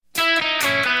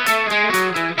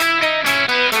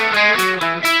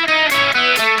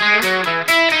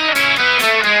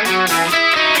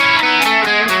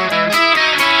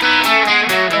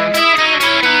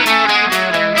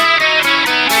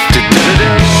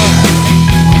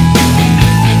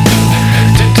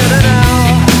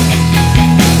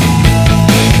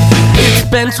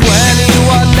spent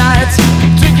 21 nights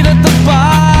drinking at the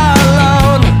bar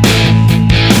alone.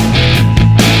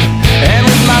 And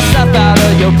with myself out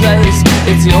of your place,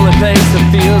 it's the only place that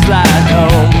feels like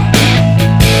home.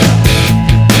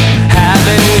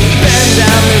 Haven't we been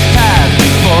down this path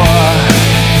before?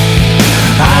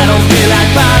 I don't feel like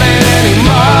fighting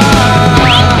anymore.